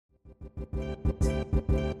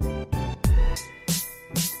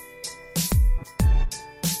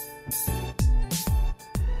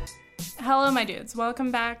Hello, my dudes. Welcome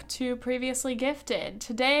back to Previously Gifted.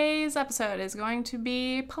 Today's episode is going to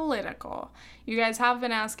be political. You guys have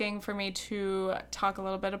been asking for me to talk a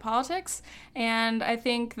little bit of politics, and I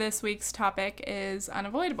think this week's topic is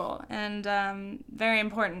unavoidable and very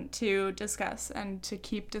important to discuss and to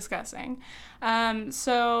keep discussing.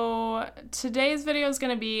 So today's video is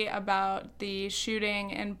going to be about the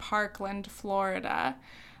shooting in Parkland, Florida.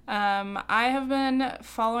 I have been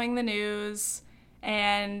following the news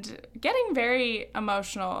and getting very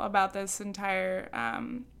emotional about this entire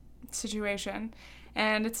situation,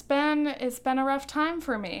 and it's been a rough time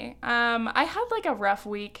for me. I had like a rough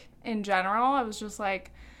week in general. I was just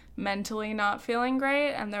like mentally not feeling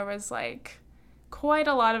great, and there was like quite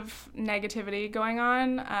a lot of negativity going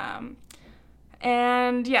on.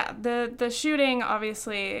 And yeah, the shooting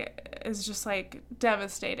obviously is just like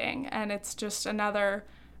devastating, and it's just another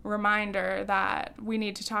reminder that we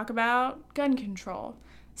need to talk about gun control.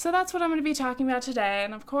 So that's what I'm going to be talking about today,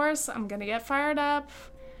 and of course I'm going to get fired up.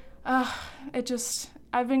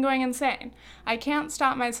 I've been going insane. I can't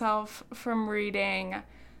stop myself from reading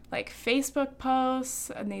like Facebook posts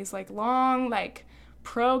and these like long like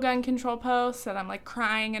pro-gun control posts that I'm like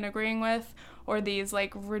crying and agreeing with, or these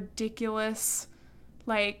like ridiculous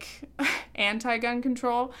like anti-gun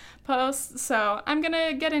control posts. So I'm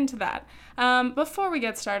gonna get into that. Before we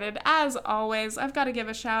get started, as always, I've got to give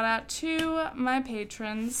a shout out to my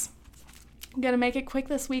patrons. I'm gonna make it quick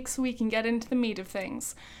this week so we can get into the meat of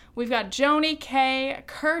things. We've got Joni K,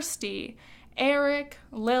 Kirsty, Eric,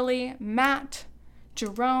 Lily, Matt,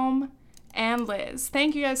 Jerome, and Liz.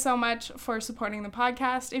 Thank you guys so much for supporting the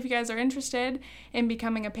podcast. If you guys are interested in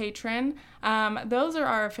becoming a patron, those are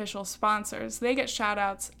our official sponsors. They get shout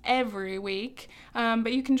outs every week,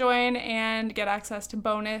 but you can join and get access to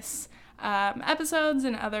bonus episodes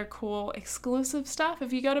and other cool exclusive stuff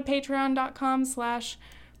if you go to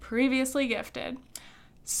patreon.com/previouslygifted.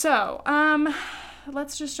 So,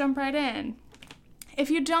 let's just jump right in. If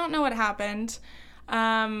you don't know what happened,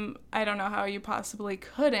 I don't know how you possibly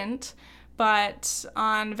couldn't, but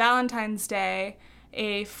on Valentine's Day,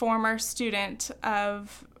 a former student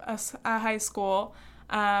of a high school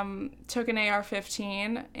took an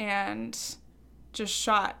AR-15 and just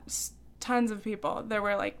shot tons of people. There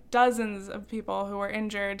were like dozens of people who were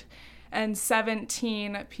injured, and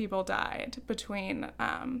 17 people died between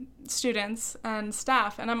students and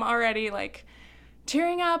staff. And I'm already like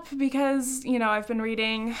tearing up because, you know, I've been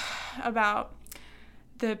reading about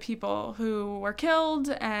the people who were killed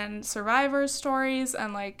and survivors' stories,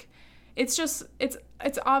 and like it's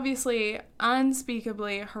obviously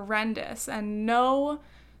unspeakably horrendous, and no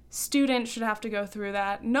student should have to go through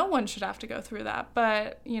that. No one should have to go through that.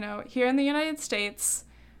 But, you know, here in the United States,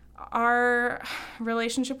 our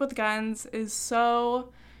relationship with guns is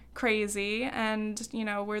so crazy, and, you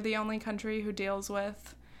know, we're the only country who deals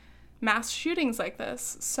with mass shootings like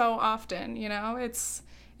this so often. You know, it's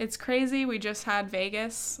crazy. We just had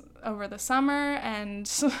Vegas over the summer,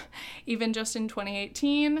 and even just in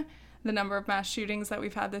 2018, the number of mass shootings that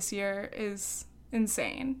we've had this year is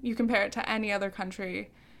insane. You compare it to any other country,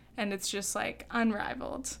 and it's just like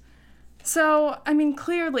unrivaled. So, I mean,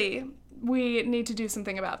 clearly we need to do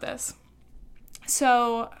something about this.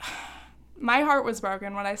 So my heart was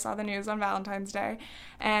broken when I saw the news on Valentine's Day,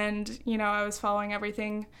 and, you know, I was following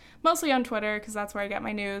everything mostly on Twitter because that's where I get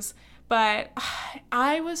my news. But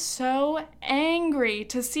I was so angry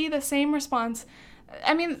to see the same response.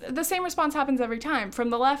 I mean, the same response happens every time, from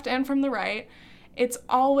the left and from the right. It's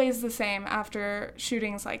always the same after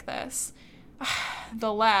shootings like this.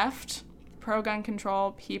 The left, pro-gun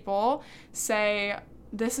control people, say,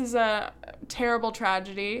 this is a terrible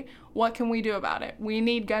tragedy. What can we do about it? We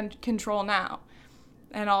need gun control now.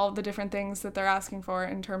 And all the different things that they're asking for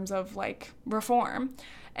in terms of, like, reform.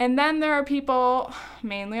 And then there are people,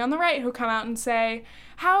 mainly on the right, who come out and say,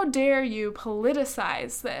 how dare you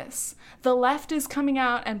politicize this? The left is coming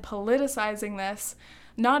out and politicizing this,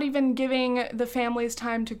 not even giving the families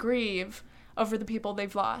time to grieve over the people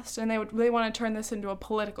they've lost. And they want to turn this into a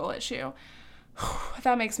political issue.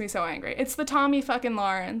 That makes me so angry. It's the Tommy fucking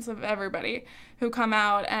Lawrence of everybody who come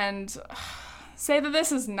out and say that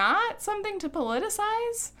this is not something to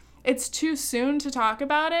politicize. It's too soon to talk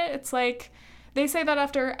about it. It's like, they say that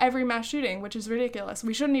after every mass shooting, which is ridiculous.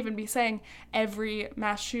 We shouldn't even be saying every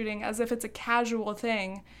mass shooting as if it's a casual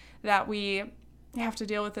thing that we have to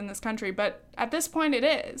deal with in this country. But at this point, it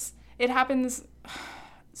is. It happens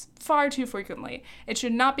far too frequently. It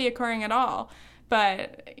should not be occurring at all.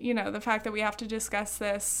 But, you know, the fact that we have to discuss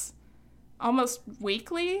this almost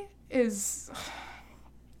weekly it's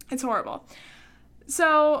horrible.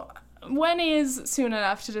 So when is soon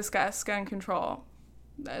enough to discuss gun control?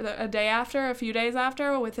 a day after, a few days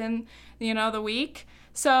after, within, the week.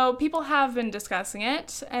 So people have been discussing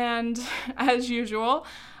it, and as usual,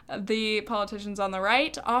 the politicians on the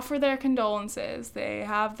right offer their condolences. They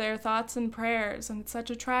have their thoughts and prayers, and it's such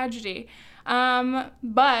a tragedy.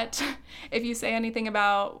 But if you say anything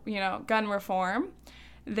about, gun reform,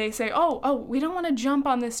 they say, oh, we don't want to jump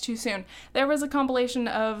on this too soon. There was a compilation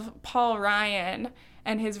of Paul Ryan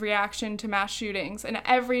and his reaction to mass shootings, and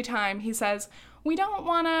every time he says, we don't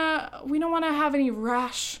want to have any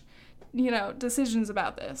rash, decisions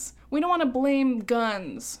about this. We don't want to blame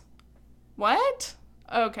guns. What?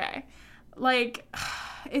 Okay. Like,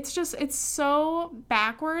 it's so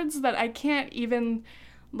backwards that I can't even,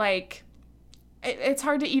 it's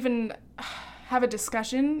hard to even have a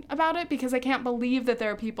discussion about it, because I can't believe that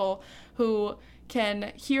there are people who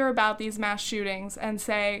can hear about these mass shootings and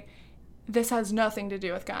say, this has nothing to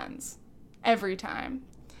do with guns, every time.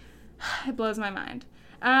 It blows my mind.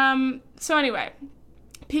 So anyway,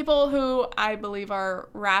 people who I believe are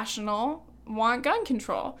rational want gun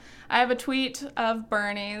control. I have a tweet of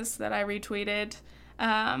Bernie's that I retweeted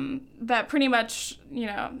that pretty much,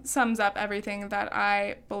 sums up everything that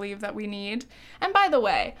I believe that we need. And by the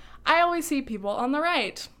way, I always see people on the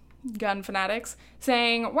right, gun fanatics,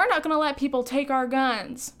 saying, we're not going to let people take our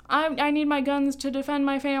guns. I need my guns to defend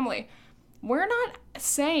my family. We're not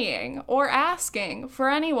saying or asking for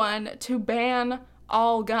anyone to ban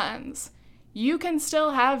all guns. You can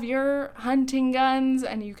still have your hunting guns,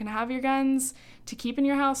 and you can have your guns to keep in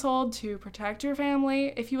your household to protect your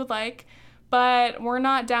family if you would like, but we're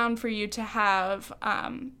not down for you to have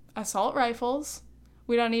assault rifles.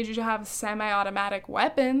 We don't need you to have semi-automatic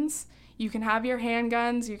weapons. You can have your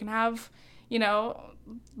handguns, you can have,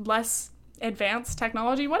 less advanced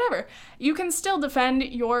technology, whatever. You can still defend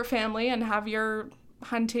your family and have your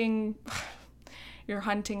hunting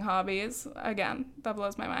hobbies. Again, that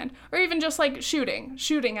blows my mind. Or even just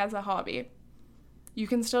shooting as a hobby. You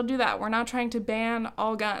can still do that. We're not trying to ban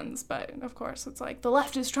all guns, but of course it's like the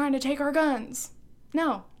left is trying to take our guns.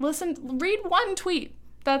 No, read one tweet.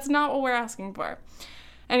 That's not what we're asking for.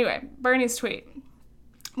 Anyway, Bernie's tweet.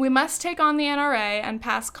 We must take on the NRA and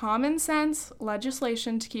pass common sense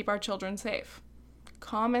legislation to keep our children safe.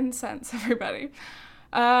 Common sense, everybody.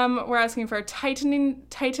 We're asking for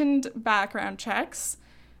tightened background checks.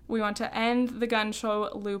 We want to end the gun show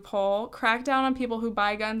loophole, crack down on people who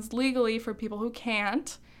buy guns legally for people who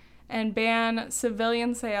can't, and ban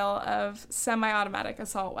civilian sale of semi-automatic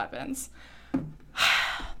assault weapons.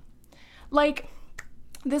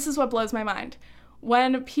 This is what blows my mind.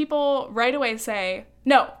 When people right away say,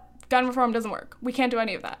 no, gun reform doesn't work, we can't do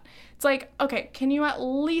any of that. It's like, okay, can you at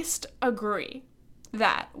least agree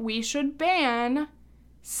that we should ban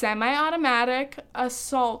semi-automatic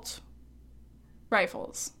assault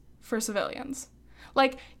rifles for civilians?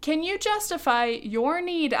 Can you justify your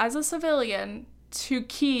need as a civilian to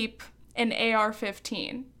keep an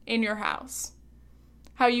AR-15 in your house?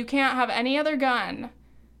 How you can't have any other gun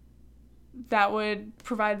that would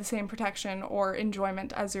provide the same protection or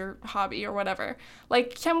enjoyment as your hobby or whatever.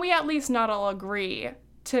 Can we at least not all agree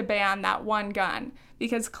to ban that one gun?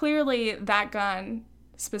 Because clearly that gun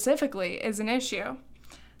specifically is an issue.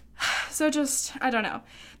 So I don't know.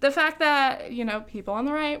 The fact that, people on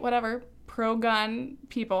the right, whatever, pro-gun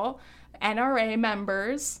people, NRA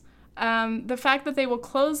members, the fact that they will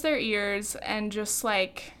close their ears and just,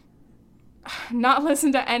 not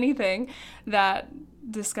listen to anything that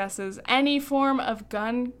discusses any form of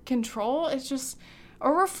gun control, it's just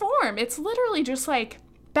a reform. It's literally just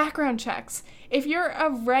background checks. If you're a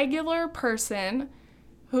regular person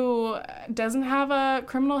who doesn't have a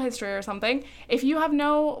criminal history or something, if you have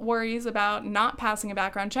no worries about not passing a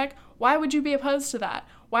background check, why would you be opposed to that?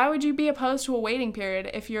 Why would you be opposed to a waiting period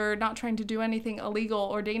if you're not trying to do anything illegal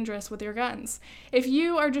or dangerous with your guns? If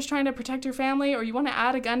you are just trying to protect your family or you want to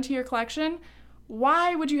add a gun to your collection,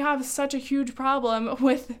 why would you have such a huge problem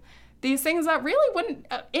with these things that really wouldn't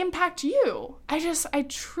impact you? I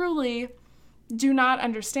truly do not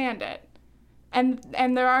understand it. And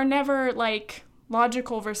there are never,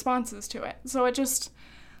 logical responses to it. So it just,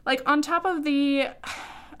 on top of the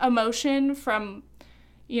emotion from,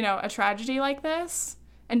 a tragedy like this,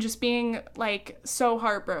 and just being, so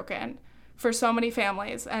heartbroken for so many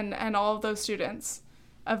families and all of those students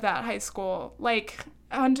of that high school,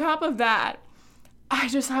 on top of that, I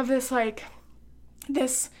just have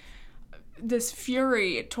this, this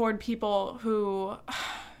fury toward people who,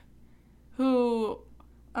 oh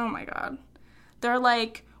my God, they're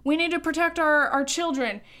we need to protect our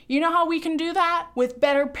children. You know how we can do that? With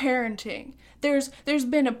better parenting. There's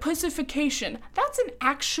been a pussification. That's an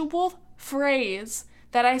actual phrase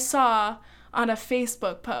that I saw on a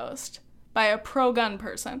Facebook post by a pro-gun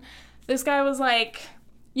person. This guy was like,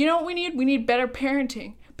 you know what we need? We need better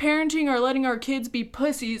parenting. Parenting are letting our kids be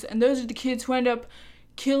pussies, and those are the kids who end up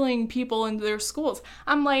killing people in their schools.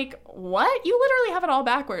 I'm like, what? You literally have it all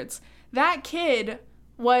backwards. That kid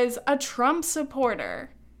was a Trump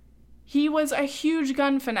supporter. He was a huge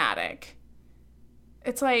gun fanatic.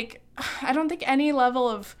 It's like, I don't think any level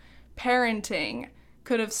of parenting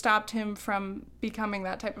could have stopped him from becoming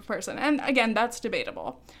that type of person. And again, that's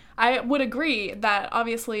debatable. I would agree that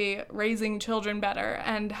obviously raising children better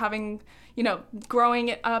and having, growing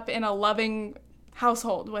it up in a loving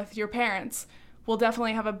household with your parents will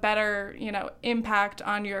definitely have a better, impact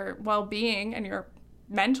on your well-being and your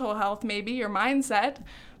mental health, maybe your mindset.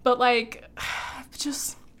 But like,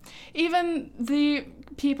 just even the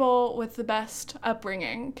people with the best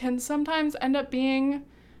upbringing can sometimes end up being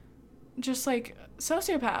just like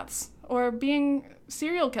sociopaths or being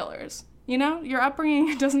serial killers. Your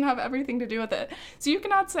upbringing doesn't have everything to do with it. So you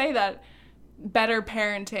cannot say that better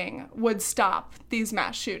parenting would stop these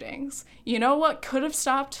mass shootings. You know what could have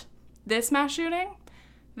stopped this mass shooting?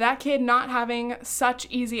 That kid not having such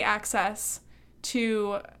easy access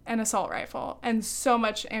to an assault rifle and so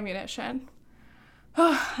much ammunition.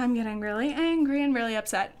 Oh, I'm getting really angry and really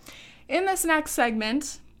upset. In this next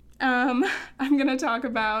segment, I'm going to talk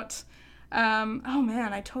about, oh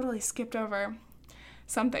man, I totally skipped over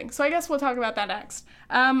something. So I guess we'll talk about that next.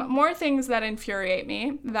 More things that infuriate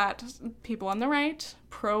me that people on the right,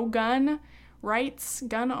 pro-gun rights,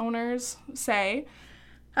 gun owners say.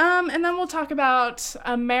 And then we'll talk about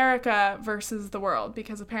America versus the world,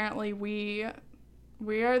 because apparently we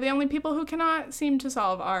are the only people who cannot seem to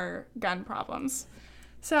solve our gun problems.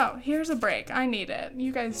 So here's a break. I need it.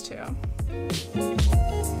 You guys too.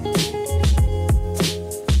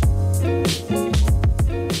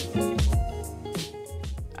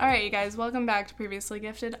 All right, you guys, welcome back to Previously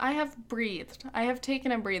Gifted. I have breathed. I have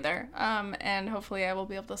taken a breather, and hopefully I will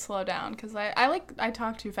be able to slow down, because I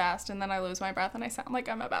talk too fast, and then I lose my breath, and I sound like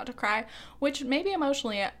I'm about to cry, which maybe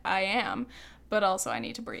emotionally I am, but also I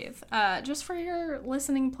need to breathe, just for your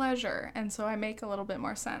listening pleasure, and so I make a little bit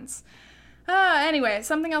more sense. Anyway,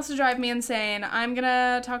 something else to drive me insane. I'm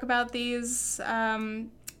gonna talk about these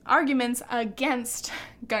arguments against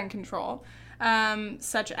gun control,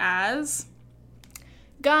 such as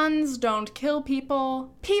guns don't kill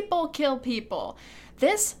people, people kill people.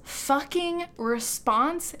 This fucking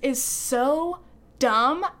response is so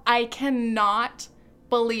dumb, I cannot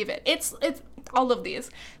believe it. It's all of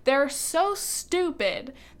these. They're so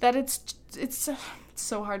stupid that it's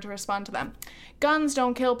so hard to respond to them. Guns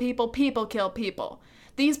don't kill people, people kill people.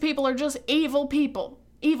 These people are just evil people.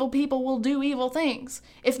 Evil people will do evil things.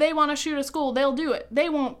 If they want to shoot a school, they'll do it. They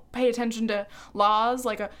won't pay attention to laws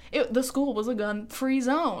like the school was a gun-free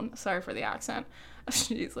zone. Sorry for the accent.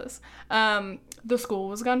 Jesus. The school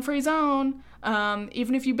was a gun-free zone.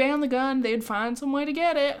 Even if you ban the gun, they'd find some way to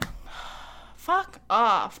get it. Fuck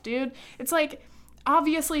off, dude. It's like,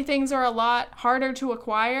 obviously things are a lot harder to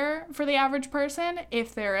acquire for the average person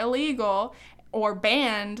if they're illegal or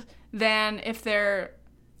banned than if they're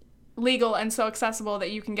legal and so accessible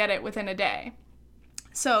that you can get it within a day.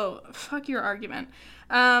 So, fuck your argument.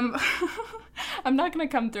 I'm not going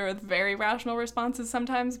to come through with very rational responses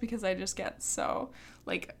sometimes because I just get so,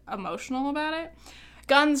 emotional about it.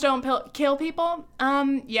 Guns don't kill people?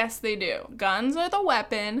 Yes, they do. Guns are the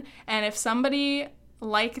weapon, and if somebody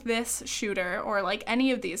like this shooter or like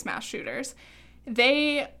any of these mass shooters,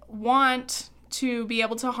 they want to be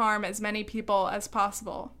able to harm as many people as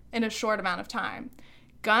possible in a short amount of time.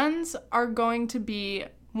 Guns are going to be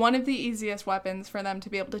one of the easiest weapons for them to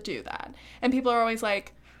be able to do that. And people are always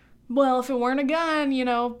like, well, if it weren't a gun,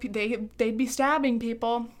 they'd be stabbing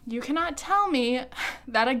people. You cannot tell me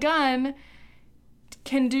that a gun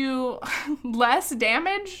can do less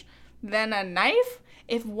damage than a knife.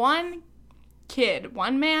 If one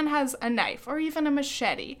man has a knife or even a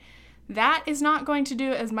machete, that is not going to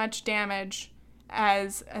do as much damage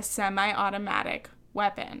as a semi-automatic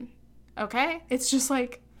weapon. Okay? It's just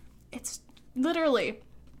it's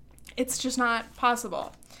just not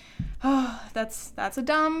possible. Oh, that's a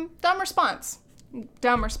dumb response.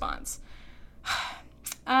 Dumb response.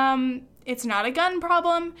 It's not a gun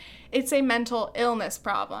problem. It's a mental illness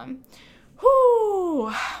problem.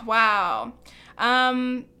 Whew. Wow.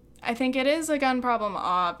 I think it is a gun problem,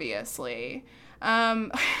 obviously.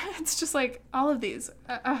 It's just all of these.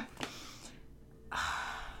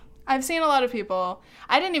 I've seen a lot of people.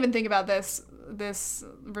 I didn't even think about this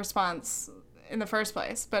response in the first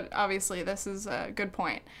place, but obviously this is a good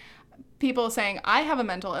point. people saying, I have a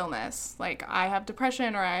mental illness, like I have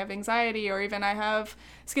depression or I have anxiety or even I have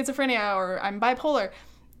schizophrenia or I'm bipolar.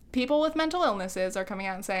 People with mental illnesses are coming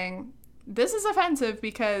out and saying, this is offensive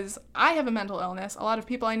because I have a mental illness. A lot of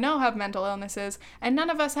people I know have mental illnesses, and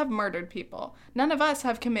none of us have murdered people. None of us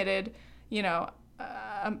have committed,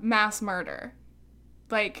 mass murder.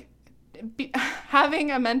 Like,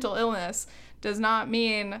 having a mental illness does not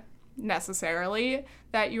mean necessarily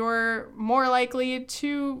that you're more likely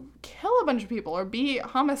to kill a bunch of people or be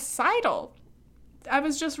homicidal. I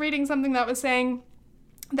was just reading something that was saying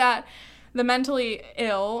that the mentally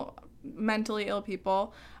ill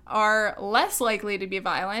people are less likely to be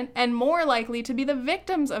violent and more likely to be the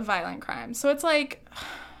victims of violent crimes. So it's like,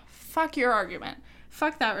 fuck your argument.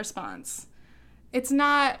 Fuck that response. It's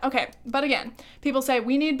not, okay, but again, people say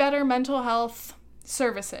we need better mental health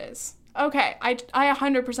services. Okay, I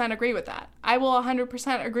 100% agree with that. I will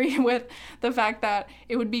 100% agree with the fact that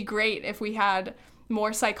it would be great if we had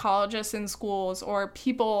more psychologists in schools or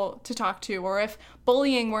people to talk to, or if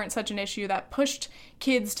bullying weren't such an issue that pushed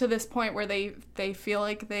kids to this point where they feel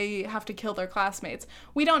like they have to kill their classmates.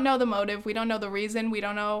 We don't know the motive. We don't know the reason. We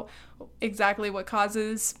don't know exactly what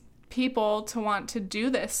causes people to want to do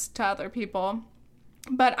this to other people.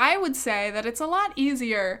 But I would say that it's a lot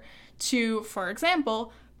easier to, for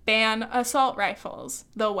example, ban assault rifles,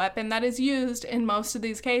 the weapon that is used in most of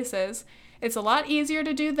these cases. It's a lot easier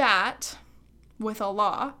to do that with a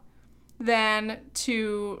law than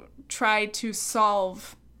to try to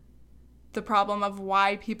solve the problem of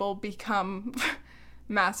why people become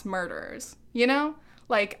mass murderers.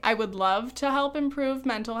 Like, I would love to help improve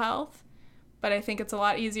mental health, but I think it's a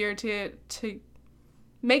lot easier to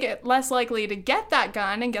make it less likely to get that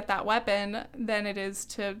gun and get that weapon than it is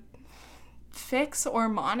to fix or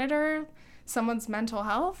monitor someone's mental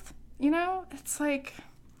health. It's like,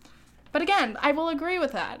 but again, I will agree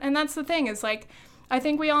with that. And that's the thing, is like, I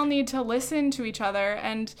think we all need to listen to each other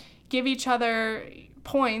and give each other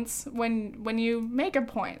points when you make a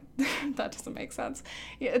point. That doesn't make sense.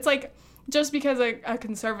 It's like, just because a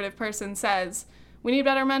conservative person says we need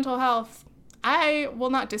better mental health, I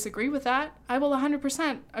will not disagree with that. I will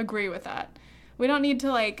 100% agree with that. We don't need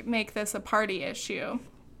to like make this a party issue.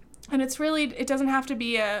 And it doesn't have to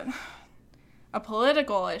be a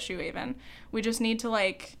political issue even. We just need to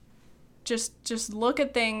like just look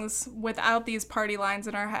at things without these party lines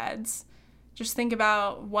in our heads. Just think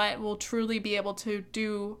about what will truly be able to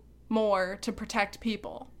do more to protect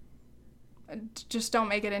people. Just don't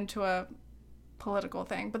make it into a political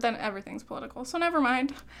thing. But then everything's political, so never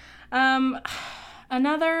mind.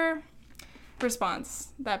 Another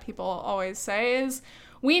response that people always say is,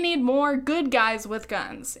 we need more good guys with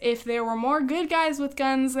guns. If there were more good guys with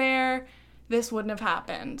guns there, this wouldn't have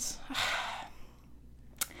happened.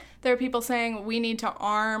 There are people saying we need to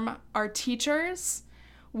arm our teachers.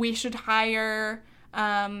 We should hire,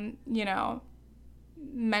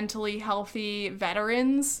 mentally healthy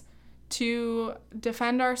veterans to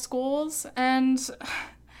defend our schools. And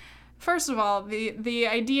first of all, the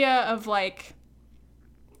idea of like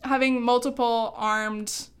having multiple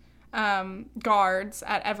armed guards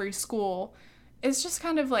at every school is just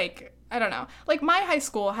kind of like, I don't know. Like, my high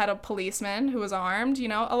school had a policeman who was armed.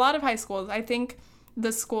 A lot of high schools, I think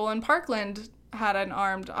the school in Parkland had an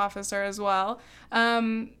armed officer as well.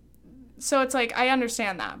 So it's like, I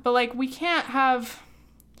understand that, but like, we can't have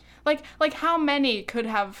like how many could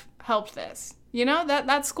have helped this?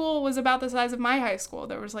 That school was about the size of my high school.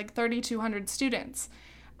 There was like 3,200 students.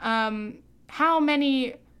 How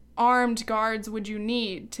many armed guards would you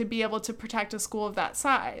need to be able to protect a school of that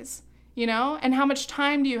size? And how much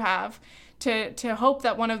time do you have to hope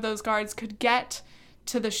that one of those guards could get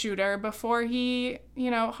to the shooter before he,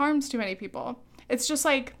 harms too many people? It's just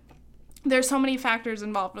like, there's so many factors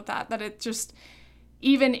involved with that it just,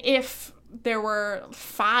 even if there were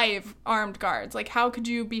 5 armed guards, like, how could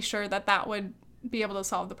you be sure that would be able to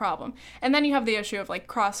solve the problem? And then you have the issue of like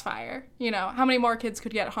crossfire. How many more kids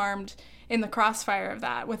could get harmed in the crossfire of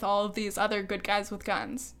that with all of these other good guys with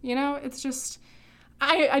guns? It's just,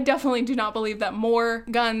 I definitely do not believe that more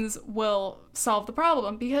guns will solve the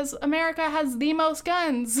problem, because America has the most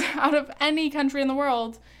guns out of any country in the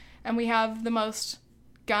world, and we have the most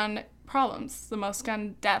gun problems, the most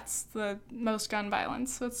gun deaths, the most gun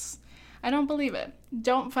violence. So I don't believe it.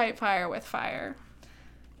 Don't fight fire with fire.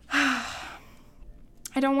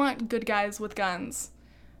 I don't want good guys with guns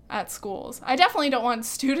at schools. I definitely don't want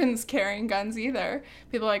students carrying guns either.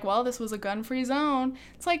 People are like, well, this was a gun-free zone.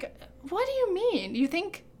 It's like, what do you mean? You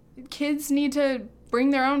think kids need to bring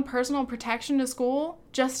their own personal protection to school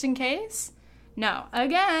just in case? No.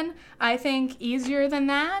 Again, I think easier than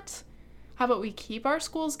that, How about we keep our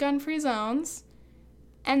schools gun-free zones,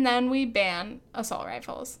 and then we ban assault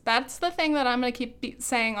rifles? That's the thing that I'm going to keep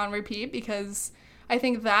saying on repeat, because I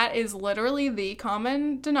think that is literally the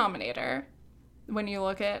common denominator when you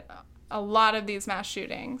look at a lot of these mass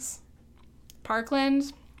shootings.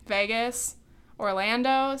 Parkland, Vegas,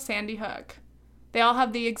 Orlando, Sandy Hook. They all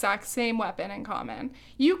have the exact same weapon in common.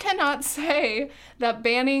 You cannot say that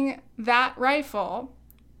banning that rifle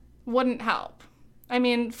wouldn't help. I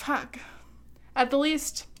mean, fuck. At the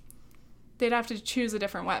least, they'd have to choose a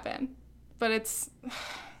different weapon. But it's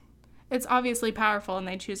obviously powerful, and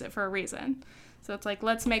they choose it for a reason. So it's like,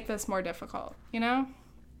 let's make this more difficult, you know?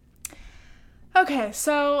 Okay,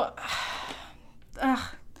 so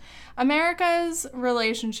America's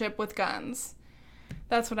relationship with guns.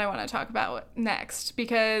 That's what I want to talk about next,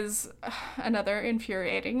 because another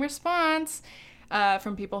infuriating response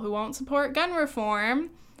from people who won't support gun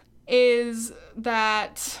reform is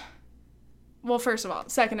that, well, first of all,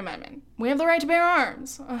 Second Amendment. We have the right to bear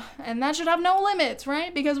arms, and that should have no limits,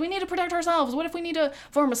 right? Because we need to protect ourselves. What if we need to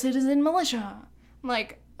form a citizen militia? I'm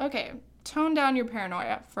like, okay, tone down your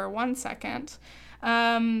paranoia for 1 second.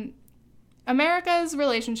 America's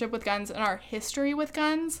relationship with guns and our history with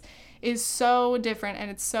guns is so different,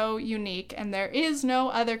 and it's so unique, and there is no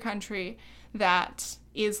other country that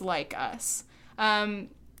is like us.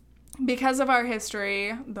 Because of our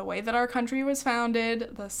history, the way that our country was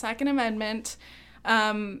founded, the Second Amendment,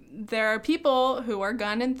 there are people who are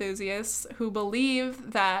gun enthusiasts who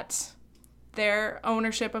believe that their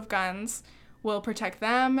ownership of guns will protect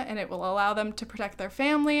them, and it will allow them to protect their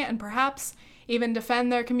family and perhaps even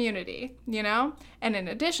defend their community, you know? And in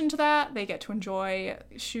addition to that, they get to enjoy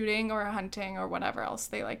shooting or hunting or whatever else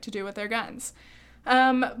they like to do with their guns.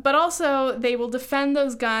 But also, they will defend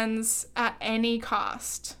those guns at any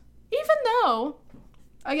cost. Even though,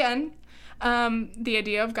 again, the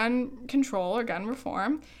idea of gun control or gun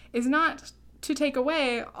reform is not to take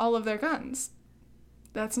away all of their guns.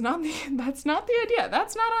 That's not the idea.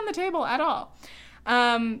 That's not on the table at all.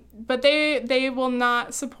 But they will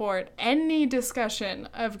not support any discussion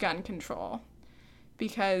of gun control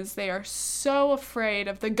because they are so afraid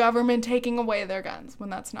of the government taking away their guns when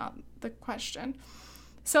that's not the question.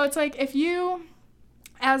 So it's like, if you,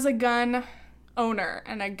 as a gun owner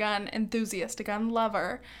and a gun enthusiast, a gun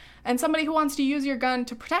lover, and somebody who wants to use your gun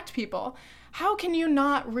to protect people, how can you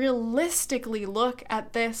not realistically look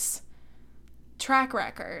at this track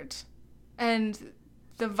record and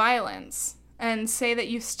the violence and say that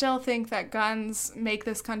you still think that guns make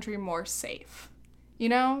this country more safe? You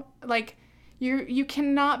know, like, you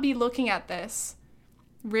cannot be looking at this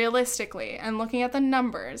realistically and looking at the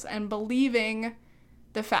numbers and believing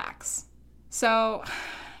the facts. So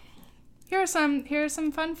here are some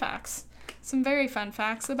fun facts, some very fun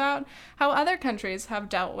facts about how other countries have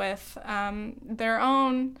dealt with their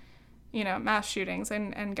own, mass shootings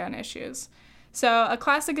and gun issues. So a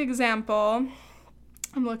classic example,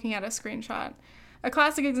 I'm looking at a screenshot. A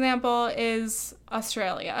classic example is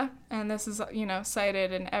Australia, and this is,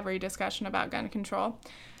 cited in every discussion about gun control.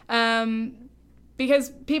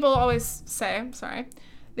 Because people always say,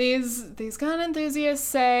 these gun enthusiasts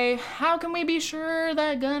say, how can we be sure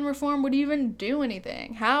that gun reform would even do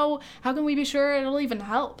anything? How can we be sure it'll even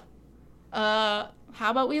help? How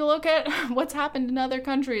about we look at what's happened in other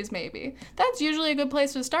countries, maybe? That's usually a good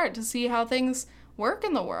place to start, to see how things work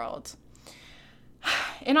in the world.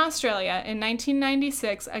 In Australia, in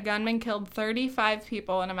 1996, a gunman killed 35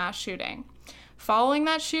 people in a mass shooting. Following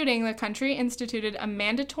that shooting, the country instituted a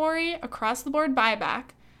mandatory across-the-board buyback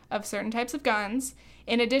of certain types of guns,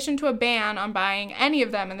 in addition to a ban on buying any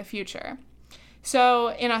of them in the future. So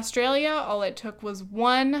in Australia, all it took was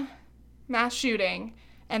one mass shooting,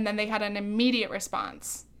 and then they had an immediate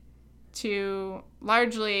response to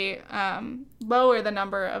largely lower the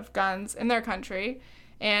number of guns in their country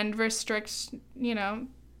and restrict,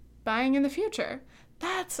 buying in the future.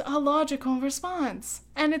 That's a logical response,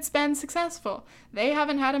 and it's been successful. They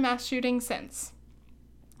haven't had a mass shooting since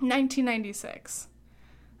 1996.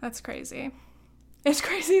 That's crazy. It's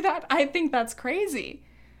crazy that I think that's crazy.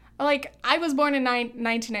 Like, I was born in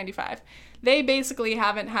 1995. They basically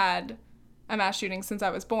haven't had a mass shooting since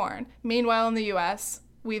I was born. Meanwhile, in the U.S.,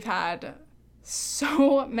 we've had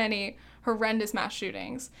so many horrendous mass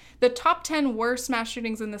shootings. The top 10 worst mass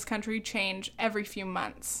shootings in this country change every few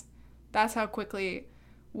months. That's how quickly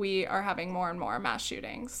we are having more and more mass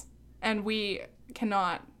shootings. And we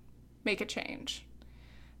cannot make a change.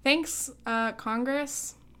 Thanks,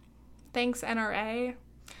 Congress. Thanks, NRA.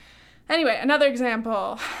 Anyway, another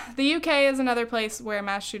example. The UK is another place where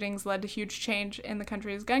mass shootings led to huge change in the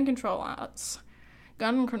country's gun control laws.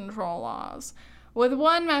 with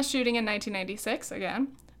one mass shooting in 1996, again,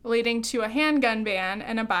 leading to a handgun ban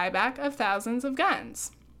and a buyback of thousands of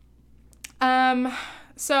guns.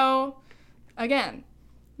 So, again,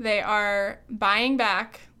 they are buying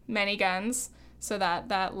back many guns so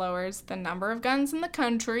that lowers the number of guns in the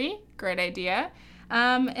country. Great idea.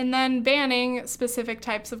 And then banning specific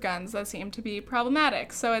types of guns that seem to be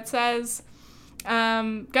problematic. So it says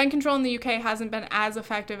gun control in the UK hasn't been as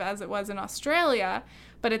effective as it was in Australia,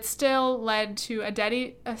 but it still led to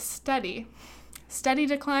a steady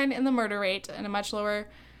decline in the murder rate and a much lower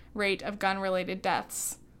rate of gun-related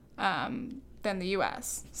deaths than the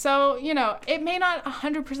US. So, it may not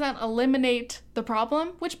 100% eliminate the problem,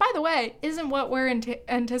 which, by the way, isn't what we're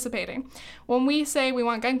anticipating. When we say we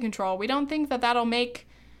want gun control, we don't think that that'll make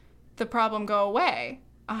the problem go away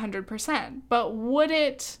 100%. But would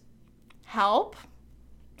it help?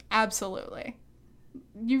 Absolutely.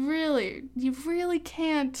 You really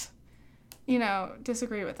can't,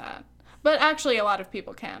 disagree with that. But actually, a lot of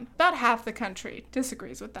people can. About half the country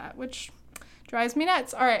disagrees with that, which drives me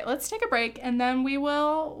nuts. All right, let's take a break, and then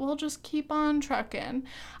we'll just keep on trucking.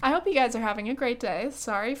 I hope you guys are having a great day.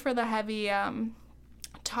 Sorry for the heavy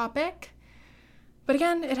topic. But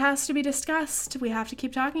again, it has to be discussed. We have to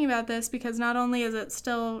keep talking about this because not only is it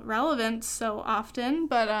still relevant so often,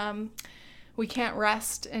 but we can't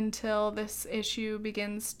rest until this issue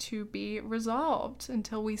begins to be resolved,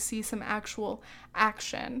 until we see some actual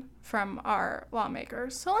action from our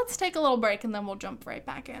lawmakers. So let's take a little break and then we'll jump right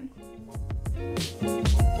back in.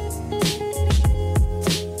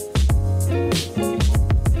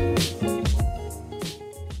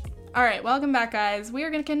 All right, welcome back, guys. We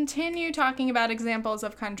are going to continue talking about examples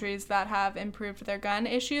of countries that have improved their gun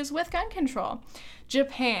issues with gun control.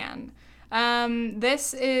 Japan.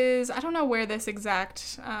 This is, I don't know where this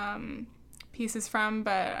exact piece is from,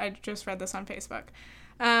 but I just read this on Facebook.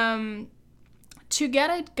 To get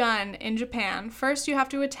a gun in Japan, first you have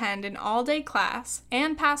to attend an all-day class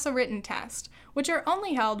and pass a written test, which are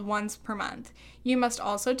only held once per month. You must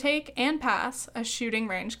also take and pass a shooting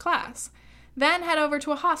range class. Then head over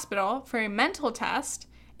to a hospital for a mental test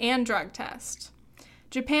and drug test.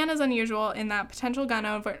 Japan is unusual in that potential gun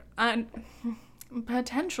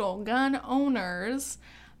owners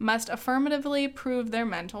must affirmatively prove their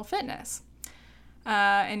mental fitness.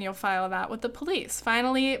 And you'll file that with the police.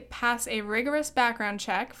 Finally, pass a rigorous background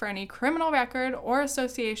check for any criminal record or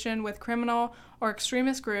association with criminal or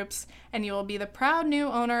extremist groups, and you will be the proud new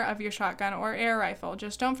owner of your shotgun or air rifle.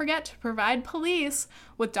 Just don't forget to provide police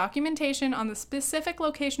with documentation on the specific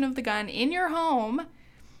location of the gun in your home,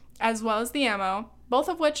 as well as the ammo, both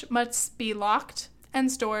of which must be locked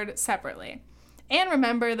and stored separately. And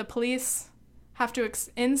remember, the police have to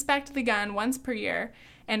inspect the gun once per year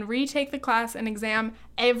and retake the class and exam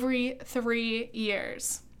every 3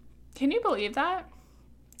 years. Can you believe that?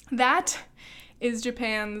 That is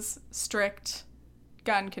Japan's strict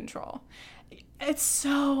gun control. It's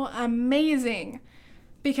so amazing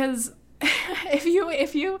because if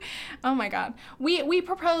you, oh my God, we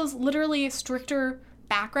propose literally stricter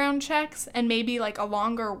background checks and maybe like a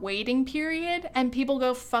longer waiting period, and people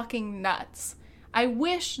go fucking nuts. I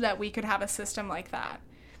wish that we could have a system like that,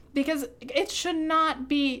 because it should not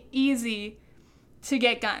be easy to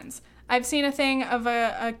get guns. I've seen a thing of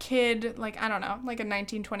a kid, like, I don't know, like a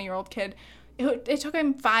 19, 20-year-old kid. It took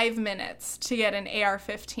him 5 minutes to get an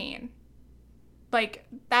AR-15. Like,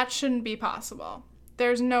 that shouldn't be possible.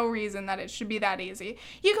 There's no reason that it should be that easy.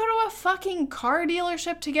 You go to a fucking car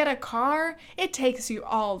dealership to get a car, it takes you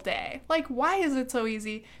all day. Like, why is it so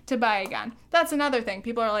easy to buy a gun? That's another thing.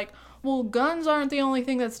 People are like, well, guns aren't the only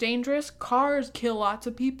thing that's dangerous. Cars kill lots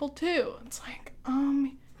of people too. It's like,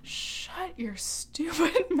 shut your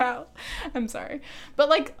stupid mouth. I'm sorry. But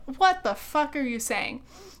like, what the fuck are you saying?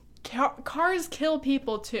 Cars kill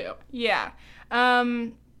people too. Yeah.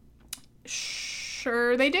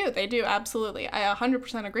 Sure they do. They do, absolutely. I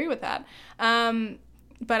 100% agree with that.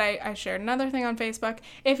 But I shared another thing on Facebook.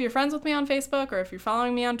 If you're friends with me on Facebook or if you're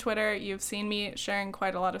following me on Twitter, you've seen me sharing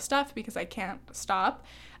quite a lot of stuff because I can't stop.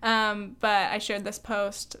 But I shared this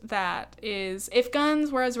post that is, if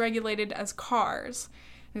guns were as regulated as cars,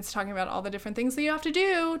 and it's talking about all the different things that you have to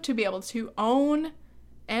do to be able to own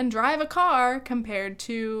and drive a car compared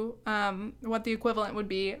to what the equivalent would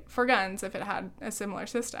be for guns if it had a similar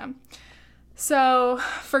system. So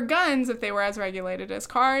for guns, if they were as regulated as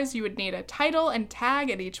cars, you would need a title and tag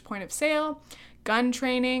at each point of sale, gun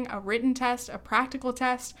training, a written test, a practical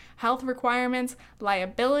test, health requirements,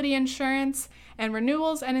 liability insurance, and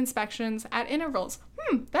renewals and inspections at intervals.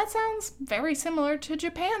 That sounds very similar to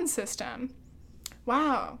Japan's system.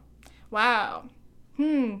 Wow.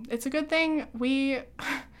 It's a good thing we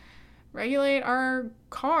regulate our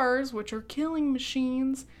cars, which are killing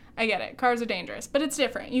machines. I get it. Cars are dangerous, but it's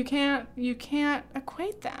different. You can't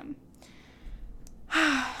equate them.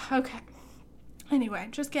 Okay. Anyway,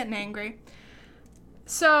 just getting angry.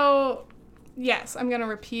 So, yes, I'm going to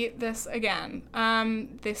repeat this again.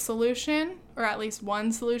 The solution, or at least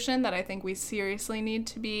one solution that I think we seriously need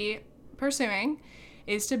to be pursuing,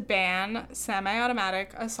 is to ban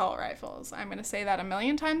semi-automatic assault rifles. I'm going to say that a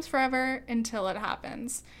million times forever until it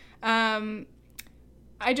happens. I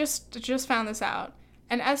just found this out.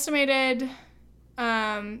 It's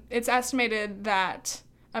estimated that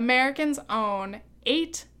Americans own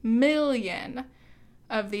 8 million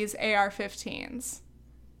of these AR-15s.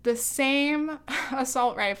 The same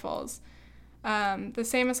assault rifle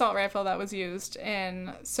that was used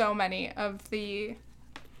in so many of the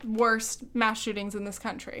worst mass shootings in this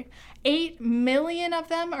country. 8 million of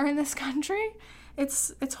them are in this country.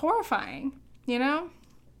 It's horrifying, you know?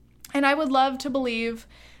 And I would love to believe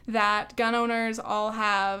that gun owners all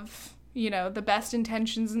have, the best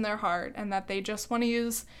intentions in their heart and that they just want to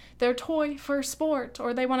use their toy for sport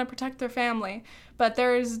or they want to protect their family. But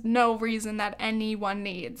there is no reason that anyone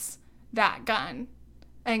needs that gun.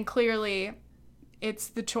 And clearly, it's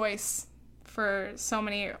the choice for so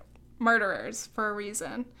many murderers for a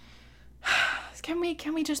reason. Can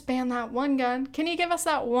we just ban that one gun? Can you give us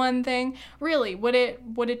that one thing? Really, would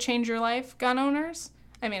it change your life, gun owners?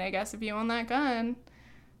 I mean, I guess if you own that gun,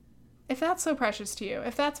 if that's so precious to you,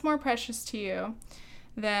 if that's more precious to you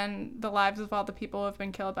than the lives of all the people who have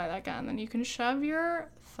been killed by that gun, then you can shove your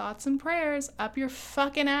thoughts and prayers up your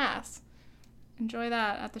fucking ass. Enjoy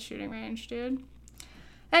that at the shooting range, dude.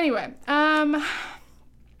 Anyway, I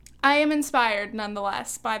am inspired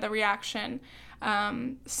nonetheless by the reaction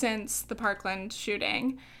since the Parkland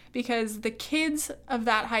shooting, because the kids of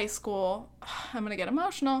that high school, I'm gonna get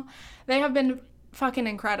emotional, they have been fucking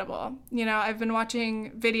incredible. I've been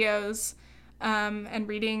watching videos and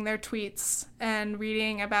reading their tweets and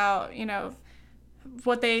reading about,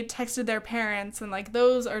 what they texted their parents, and like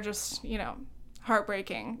those are just,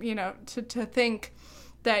 heartbreaking, to think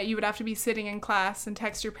that you would have to be sitting in class and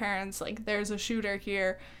text your parents like, there's a shooter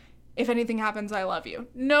here. If anything happens, I love you.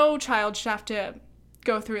 No child should have to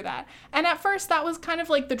go through that. And at first that was kind of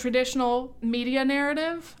like the traditional media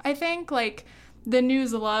narrative, I think. Like, the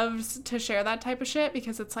news loves to share that type of shit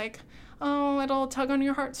because it's like, oh, it'll tug on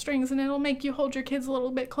your heartstrings and it'll make you hold your kids a little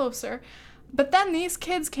bit closer. But then these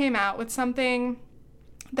kids came out with something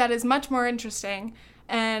that is much more interesting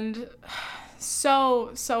and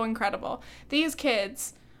so incredible. These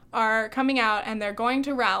kids are coming out and they're going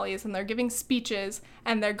to rallies and they're giving speeches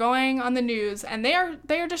and they're going on the news and they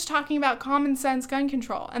are just talking about common sense gun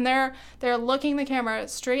control, and they're looking the camera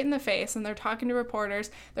straight in the face and they're talking to reporters.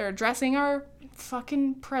 They're addressing our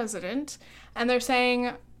fucking president and they're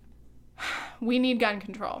saying, we need gun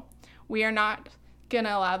control. We are not gonna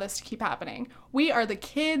allow this to keep happening. We are the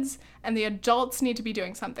kids and the adults need to be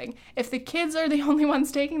doing something. If the kids are the only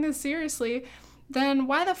ones taking this seriously, then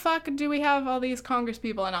why the fuck do we have all these Congress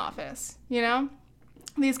people in office,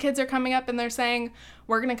 These kids are coming up and they're saying,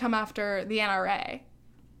 we're going to come after the NRA.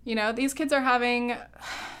 These kids are having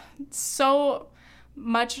so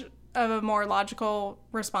much of a more logical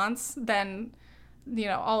response than,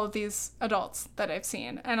 all of these adults that I've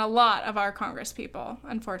seen. And a lot of our Congress people,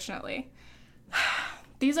 unfortunately.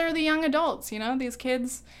 These are the young adults, these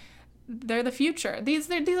kids, they're the future.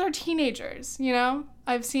 These are teenagers,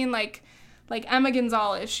 I've seen like Emma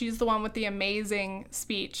Gonzalez, she's the one with the amazing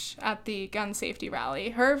speech at the gun safety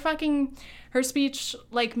rally. Her speech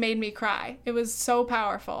made me cry. It was so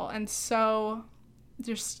powerful and so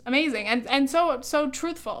just amazing and so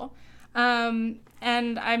truthful.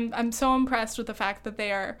 And I'm so impressed with the fact that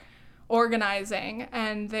they are organizing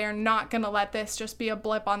and they're not going to let this just be a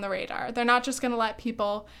blip on the radar. They're not just going to let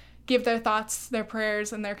people give their thoughts, their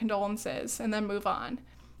prayers, and their condolences and then move on.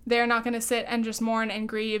 They're not going to sit and just mourn and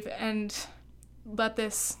grieve and let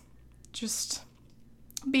this just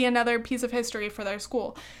be another piece of history for their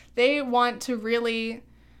school. They want to really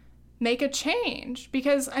make a change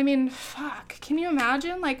because, fuck, can you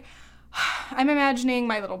imagine? I'm imagining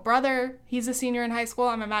my little brother. He's a senior in high school.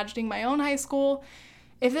 I'm imagining my own high school.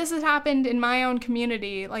 If this has happened in my own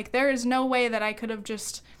community, there is no way that I could have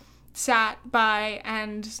just sat by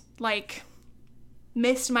and,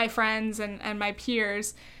 missed my friends and my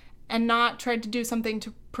peers and not tried to do something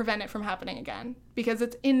to prevent it from happening again. Because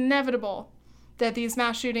it's inevitable that these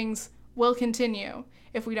mass shootings will continue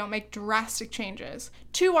if we don't make drastic changes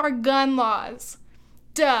to our gun laws.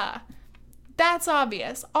 Duh. That's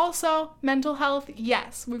obvious. Also, mental health,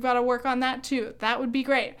 yes. We've got to work on that too. That would be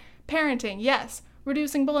great. Parenting, yes.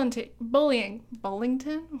 reducing bullying.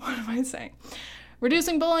 Bullington? What am I saying?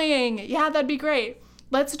 Reducing bullying. Yeah, that'd be great.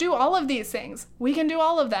 Let's do all of these things. We can do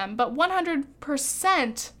all of them. But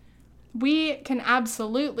 100%, we can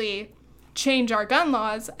absolutely change our gun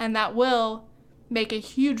laws, and that will make a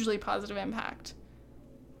hugely positive impact.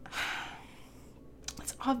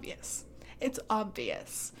 It's obvious. It's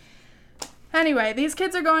obvious. Anyway, these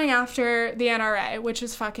kids are going after the NRA, which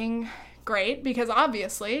is fucking great because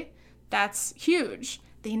obviously that's huge.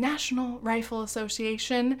 The National Rifle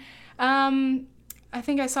Association, I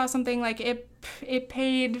think I saw something like it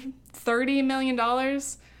paid $30 million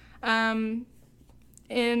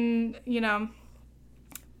in,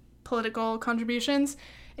 political contributions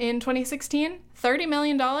in 2016. $30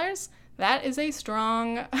 million, that is a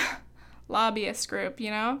strong lobbyist group,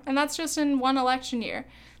 and that's just in one election year.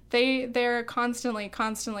 They're constantly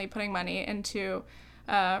putting money into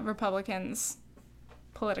Republicans'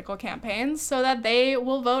 political campaigns so that they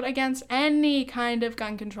will vote against any kind of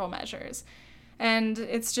gun control measures. And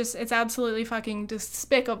it's absolutely fucking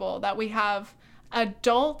despicable that we have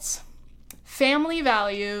adult family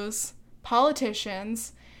values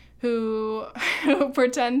politicians who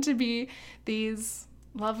pretend to be these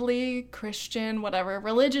lovely Christian, whatever,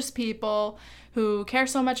 religious people who care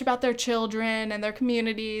so much about their children and their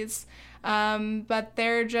communities, but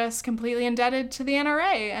they're just completely indebted to the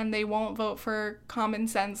NRA, and they won't vote for common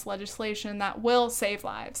sense legislation that will save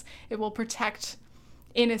lives. It will protect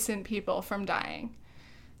innocent people from dying.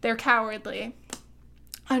 They're cowardly,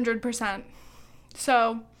 100%.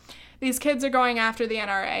 So these kids are going after the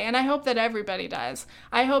NRA, and I hope that everybody does.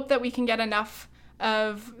 I hope that we can get enough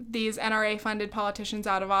of these NRA-funded politicians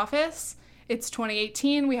out of office. It's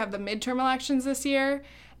 2018. We have the midterm elections this year,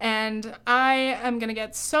 and I am going to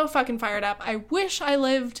get so fucking fired up. I wish I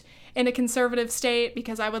lived in a conservative state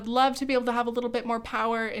because I would love to be able to have a little bit more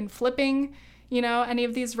power in flipping, any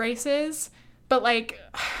of these races. But,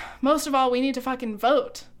 most of all, we need to fucking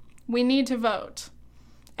vote. We need to vote.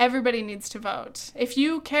 Everybody needs to vote. If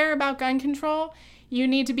you care about gun control, you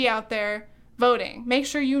need to be out there voting. Make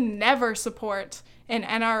sure you never support an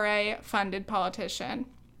NRA-funded politician.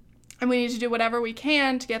 And we need to do whatever we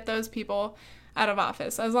can to get those people out of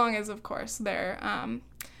office, as long as, of course, their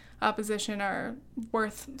opposition are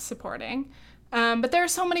worth supporting. But there are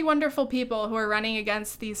so many wonderful people who are running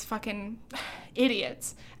against these fucking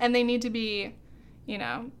idiots, and they need to be,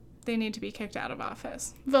 kicked out of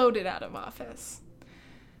office, voted out of office.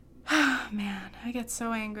 Man, I get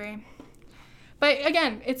so angry. But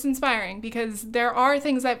again, it's inspiring because there are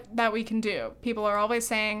things that we can do. People are always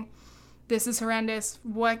saying, this is horrendous.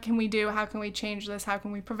 What can we do? How can we change this? How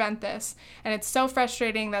can we prevent this? And it's so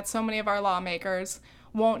frustrating that so many of our lawmakers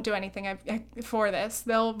won't do anything for this.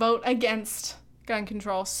 They'll vote against gun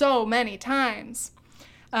control so many times.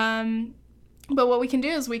 But what we can do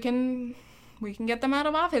is we can get them out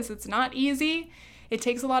of office. It's not easy. It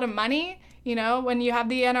takes a lot of money. When you have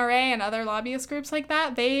the NRA and other lobbyist groups like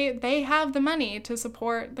that, they have the money to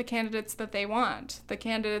support the candidates that they want, the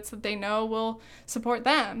candidates that they know will support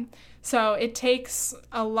them. So it takes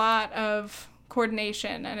a lot of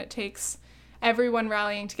coordination, and it takes everyone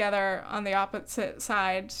rallying together on the opposite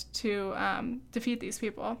side to defeat these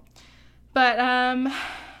people. But on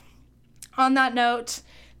that note,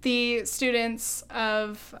 the students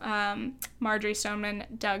of Marjory Stoneman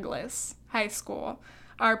Douglas High School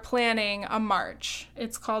are planning a march.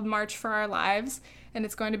 It's called March for Our Lives, and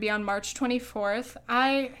it's going to be on March 24th.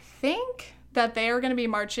 I think that they are going to be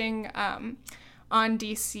marching on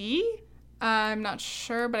D.C. I'm not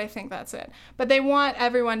sure, but I think that's it. But they want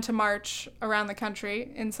everyone to march around the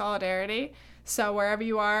country in solidarity. So wherever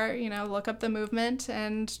you are, look up the movement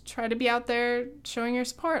and try to be out there showing your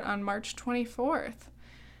support on March 24th.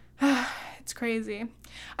 It's crazy.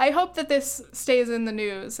 I hope that this stays in the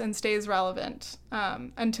news and stays relevant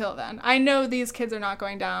until then. I know these kids are not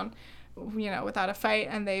going down, without a fight,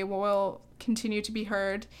 and they will continue to be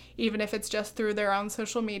heard, even if it's just through their own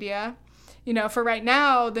social media. For right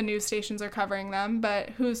now, the news stations are covering them, but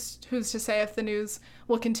who's to say if the news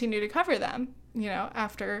will continue to cover them,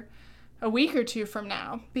 after a week or two from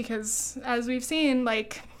now? Because as we've seen,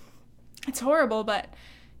 it's horrible, but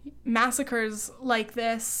massacres like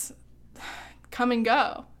this come and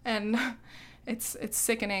go, and it's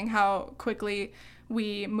sickening how quickly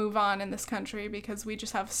we move on in this country because we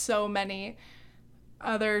just have so many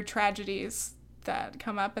other tragedies that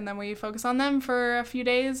come up, and then we focus on them for a few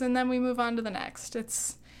days, and then we move on to the next.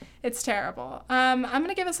 It's terrible. I'm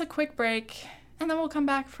gonna give us a quick break, and then we'll come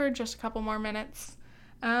back for just a couple more minutes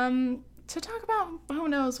to talk about who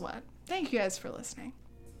knows what. Thank you guys for listening.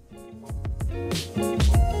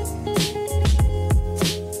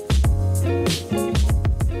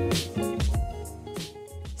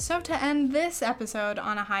 So to end this episode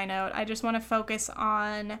on a high note, I just want to focus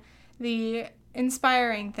on the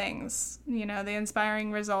inspiring things, the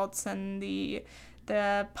inspiring results and the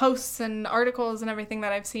posts and articles and everything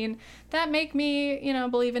that I've seen that make me,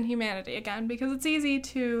 believe in humanity again, because it's easy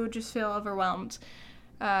to just feel overwhelmed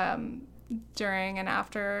during and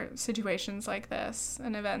after situations like this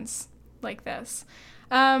and events like this.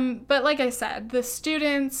 But like I said, the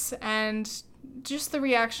students and just the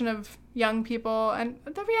reaction of young people and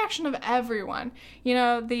the reaction of everyone,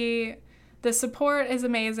 the support is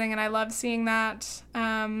amazing, and I love seeing that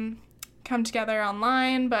come together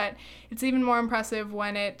online, but it's even more impressive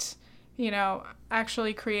when it,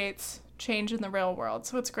 actually creates change in the real world.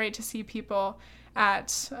 So it's great to see people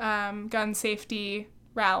at gun safety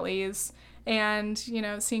rallies and,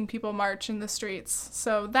 seeing people march in the streets.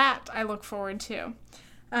 So that I look forward to.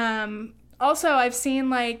 Also, I've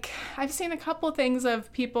seen a couple things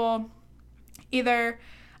of people either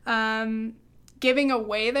giving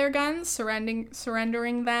away their guns,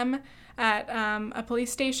 surrendering them at a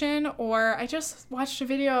police station, or I just watched a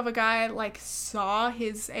video of a guy saw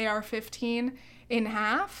his AR-15 in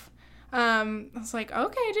half. I was like,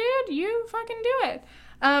 okay, dude, you fucking do it.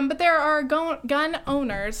 But there are gun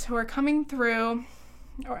owners who are coming through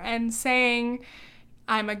and saying,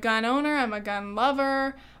 I'm a gun owner, I'm a gun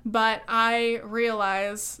lover, but I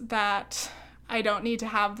realize that I don't need to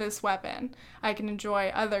have this weapon. I can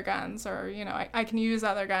enjoy other guns, or, I can use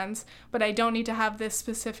other guns, but I don't need to have this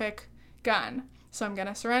specific gun. So I'm going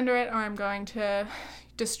to surrender it, or I'm going to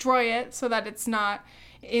destroy it so that it's not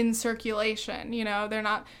in circulation. They're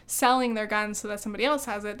not selling their guns so that somebody else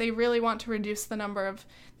has it. They really want to reduce the number of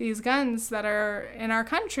these guns that are in our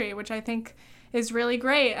country, which I think is really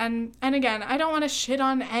great. And again, I don't want to shit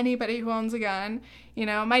on anybody who owns a gun.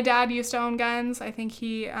 My dad used to own guns. I think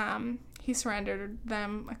he surrendered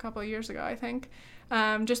them a couple of years ago, I think,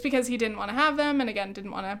 just because he didn't want to have them, and again,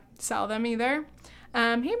 didn't want to sell them either.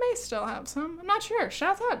 He may still have some. I'm not sure.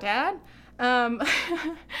 Shouts out, Dad.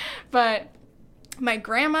 But my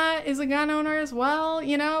grandma is a gun owner as well.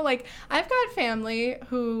 I've got family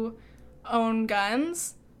who own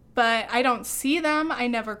guns, but I don't see them. I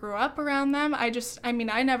never grew up around them. I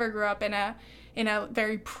never grew up in a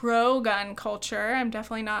very pro-gun culture. I'm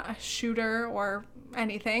definitely not a shooter or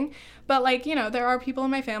anything. But, there are people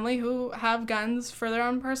in my family who have guns for their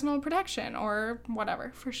own personal protection or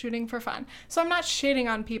whatever, for shooting for fun. So I'm not shitting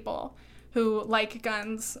on people who like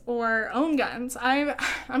guns or own guns. I'm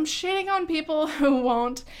shitting on people who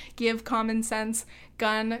won't give common sense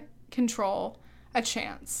gun control a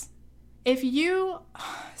chance. If you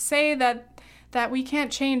say that we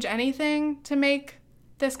can't change anything to make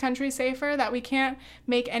this country safer, that we can't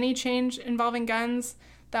make any change involving guns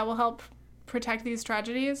that will help protect these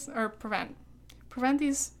tragedies, or prevent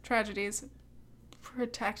these tragedies,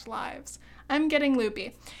 protect lives. I'm getting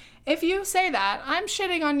loopy. If you say that, I'm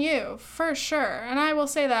shitting on you, for sure, and I will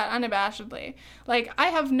say that unabashedly. I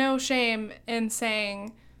have no shame in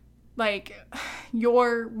saying,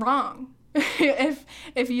 you're wrong.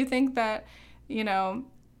 if you think that,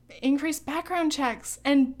 increased background checks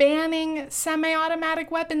and banning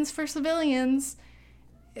semi-automatic weapons for civilians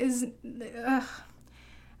is,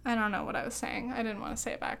 I don't know what I was saying. I didn't want to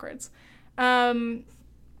say it backwards.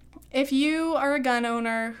 If you are a gun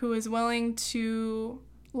owner who is willing to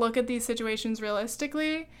look at these situations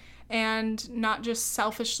realistically and not just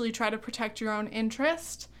selfishly try to protect your own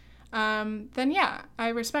interest, then yeah, I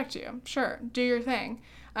respect you. Sure, do your thing.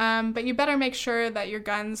 But you better make sure that your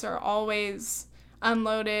guns are always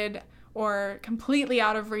unloaded or completely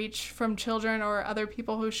out of reach from children or other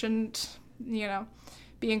people who shouldn't,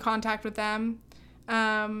 be in contact with them.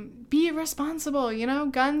 Be responsible,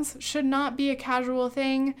 guns should not be a casual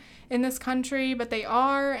thing in this country, but they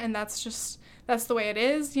are, and that's the way it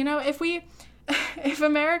is. If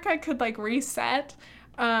America could reset,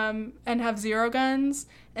 and have zero guns,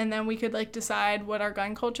 and then we could decide what our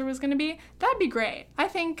gun culture was going to be, that'd be great. I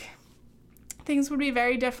think things would be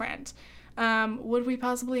very different. Would we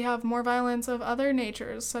possibly have more violence of other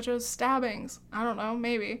natures, such as stabbings? I don't know,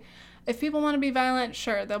 maybe. If people want to be violent,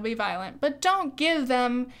 sure, they'll be violent. But don't give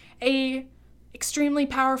them a extremely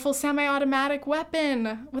powerful semi-automatic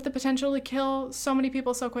weapon with the potential to kill so many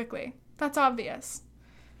people so quickly. That's obvious.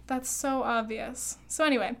 That's so obvious. So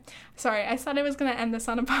anyway, sorry, I said I was going to end this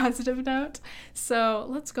on a positive note. So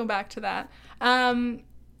let's go back to that.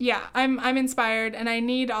 Yeah, I'm inspired, and I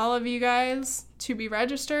need all of you guys to be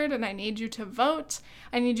registered, and I need you to vote.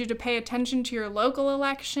 I need you to pay attention to your local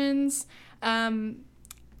elections.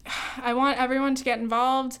 I want everyone to get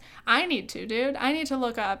involved. I need to, dude. I need to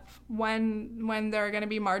look up when there are going to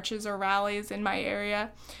be marches or rallies in my area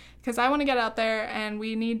because I want to get out there and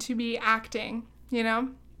we need to be acting, you know?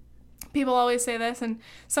 People always say this, and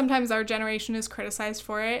sometimes our generation is criticized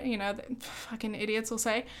for it. You know, fucking idiots will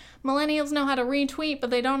say, millennials know how to retweet, but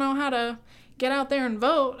they don't know how to get out there and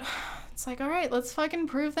vote. It's like, all right, let's fucking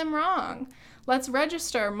prove them wrong. Let's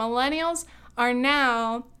register. Millennials are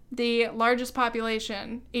now the largest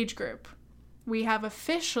population age group. We have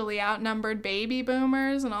officially outnumbered baby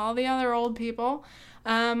boomers and all the other old people.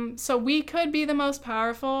 So we could be the most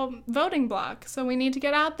powerful voting bloc. So we need to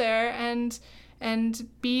get out there and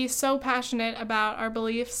be so passionate about our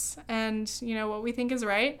beliefs and, you know, what we think is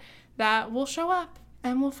right, that we'll show up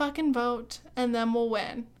and we'll fucking vote and then we'll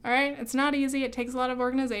win. All right? It's not easy. It takes a lot of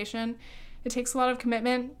organization. It takes a lot of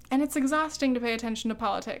commitment, and it's exhausting to pay attention to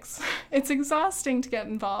politics. It's exhausting to get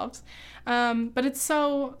involved. But it's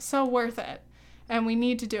so worth it. And we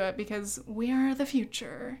need to do it because we are the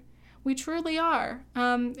future. We truly are.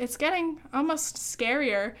 It's getting almost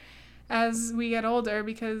scarier as we get older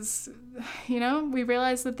because, you know, we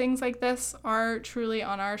realize that things like this are truly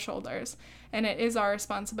on our shoulders, and it is our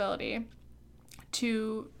responsibility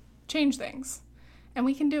to change things, and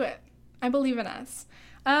we can do it. I believe in us.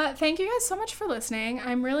 Thank you guys so much for listening.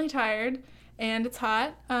 I'm really tired and it's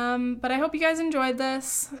hot, but I hope you guys enjoyed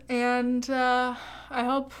this, and I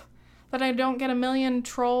hope that I don't get a million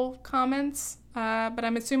troll comments, but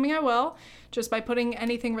I'm assuming I will, just by putting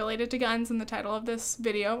anything related to guns in the title of this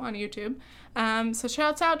video on YouTube. So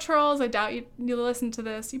shouts out, trolls. I doubt you listen to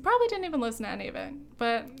this. You probably didn't even listen to any of it,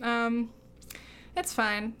 but it's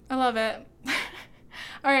fine. I love it.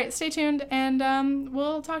 All right, stay tuned, and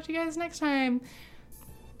we'll talk to you guys next time.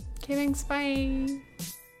 Okay, thanks. Bye.